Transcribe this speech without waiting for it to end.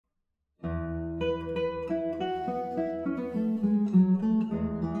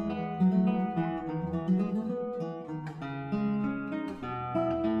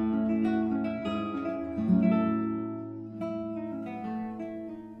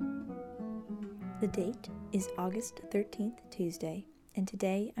The date is August 13th, Tuesday, and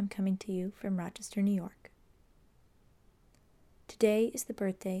today I'm coming to you from Rochester, New York. Today is the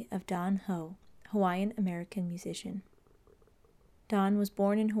birthday of Don Ho, Hawaiian-American musician. Don was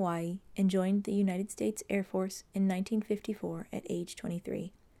born in Hawaii and joined the United States Air Force in 1954 at age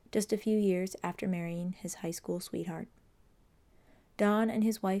 23, just a few years after marrying his high school sweetheart. Don and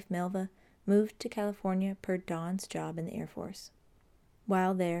his wife Melva moved to California per Don's job in the Air Force.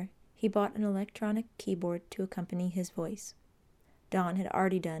 While there, he bought an electronic keyboard to accompany his voice. Don had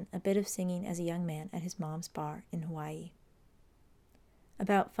already done a bit of singing as a young man at his mom's bar in Hawaii.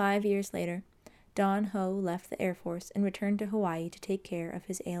 About 5 years later, Don Ho left the Air Force and returned to Hawaii to take care of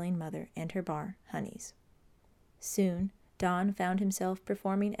his ailing mother and her bar, Honey's. Soon, Don found himself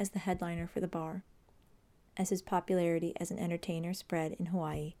performing as the headliner for the bar. As his popularity as an entertainer spread in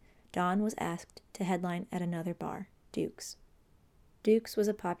Hawaii, Don was asked to headline at another bar, Duke's. Duke's was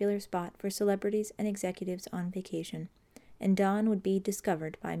a popular spot for celebrities and executives on vacation, and Don would be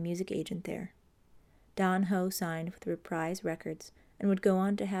discovered by a music agent there. Don Ho signed with Reprise Records and would go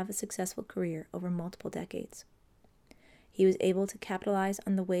on to have a successful career over multiple decades. He was able to capitalize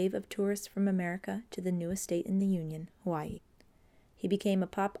on the wave of tourists from America to the newest state in the Union, Hawaii. He became a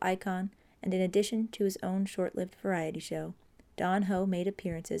pop icon, and in addition to his own short-lived variety show, Don Ho made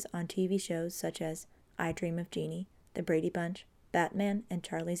appearances on TV shows such as I Dream of Jeannie, The Brady Bunch, Batman, and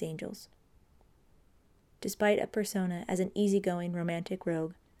Charlie's Angels. Despite a persona as an easygoing romantic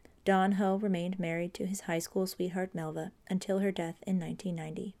rogue, Don Ho remained married to his high school sweetheart Melva until her death in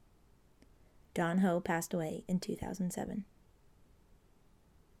 1990. Don Ho passed away in 2007.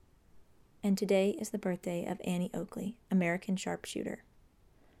 And today is the birthday of Annie Oakley, American sharpshooter.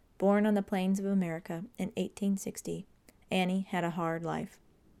 Born on the plains of America in 1860, Annie had a hard life.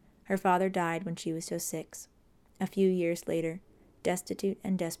 Her father died when she was just 6. A few years later, destitute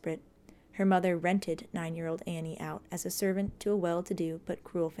and desperate, her mother rented 9-year-old Annie out as a servant to a well-to-do but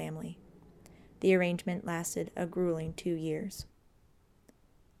cruel family. The arrangement lasted a grueling 2 years.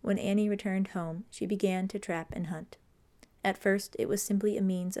 When Annie returned home, she began to trap and hunt. At first, it was simply a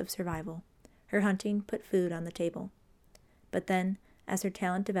means of survival. Her hunting put food on the table. But then, as her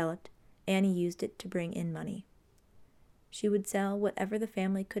talent developed, Annie used it to bring in money. She would sell whatever the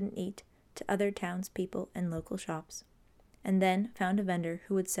family couldn't eat to other townspeople and local shops, and then found a vendor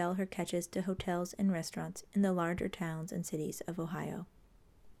who would sell her catches to hotels and restaurants in the larger towns and cities of Ohio.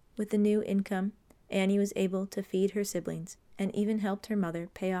 With the new income, Annie was able to feed her siblings and even helped her mother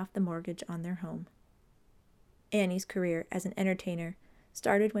pay off the mortgage on their home. Annie's career as an entertainer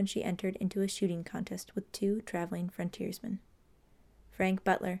started when she entered into a shooting contest with 2 traveling frontiersmen. Frank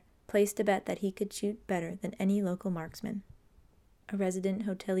Butler placed a bet that he could shoot better than any local marksman. A resident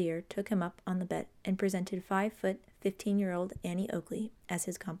hotelier took him up on the bet and presented 5-foot, 15-year-old Annie Oakley as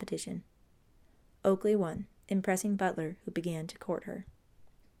his competition. Oakley won, impressing Butler, who began to court her.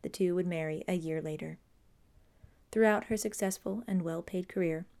 The two would marry a year later. Throughout her successful and well-paid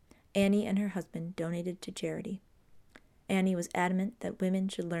career, Annie and her husband donated to charity. Annie was adamant that women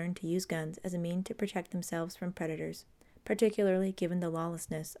should learn to use guns as a means to protect themselves from predators, particularly given the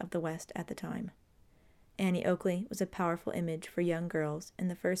lawlessness of the West at the time. Annie Oakley was a powerful image for young girls in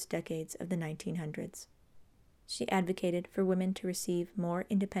the first decades of the 1900s. She advocated for women to receive more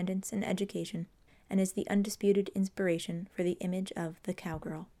independence and education, and is the undisputed inspiration for the image of the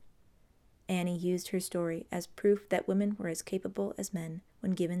cowgirl. Annie used her story as proof that women were as capable as men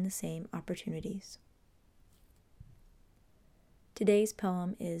when given the same opportunities. Today's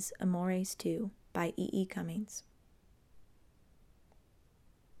poem is Amores 2 by E.E. Cummings.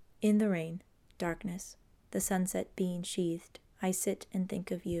 In the rain, darkness, the sunset being sheathed, I sit and think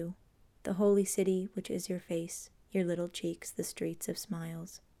of you, the holy city which is your face, your little cheeks the streets of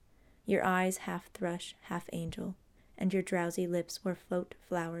smiles, your eyes half thrush, half angel, and your drowsy lips where float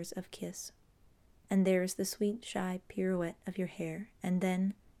flowers of kiss. And there is the sweet, shy pirouette of your hair, and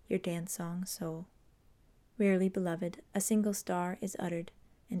then your dance song soul. Rarely beloved, a single star is uttered,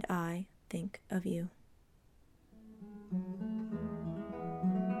 and I think of you.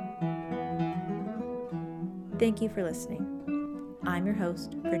 Thank you for listening. I'm your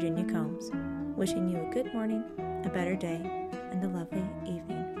host, Virginia Combs, wishing you a good morning, a better day, and a lovely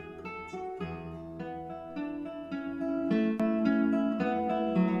evening.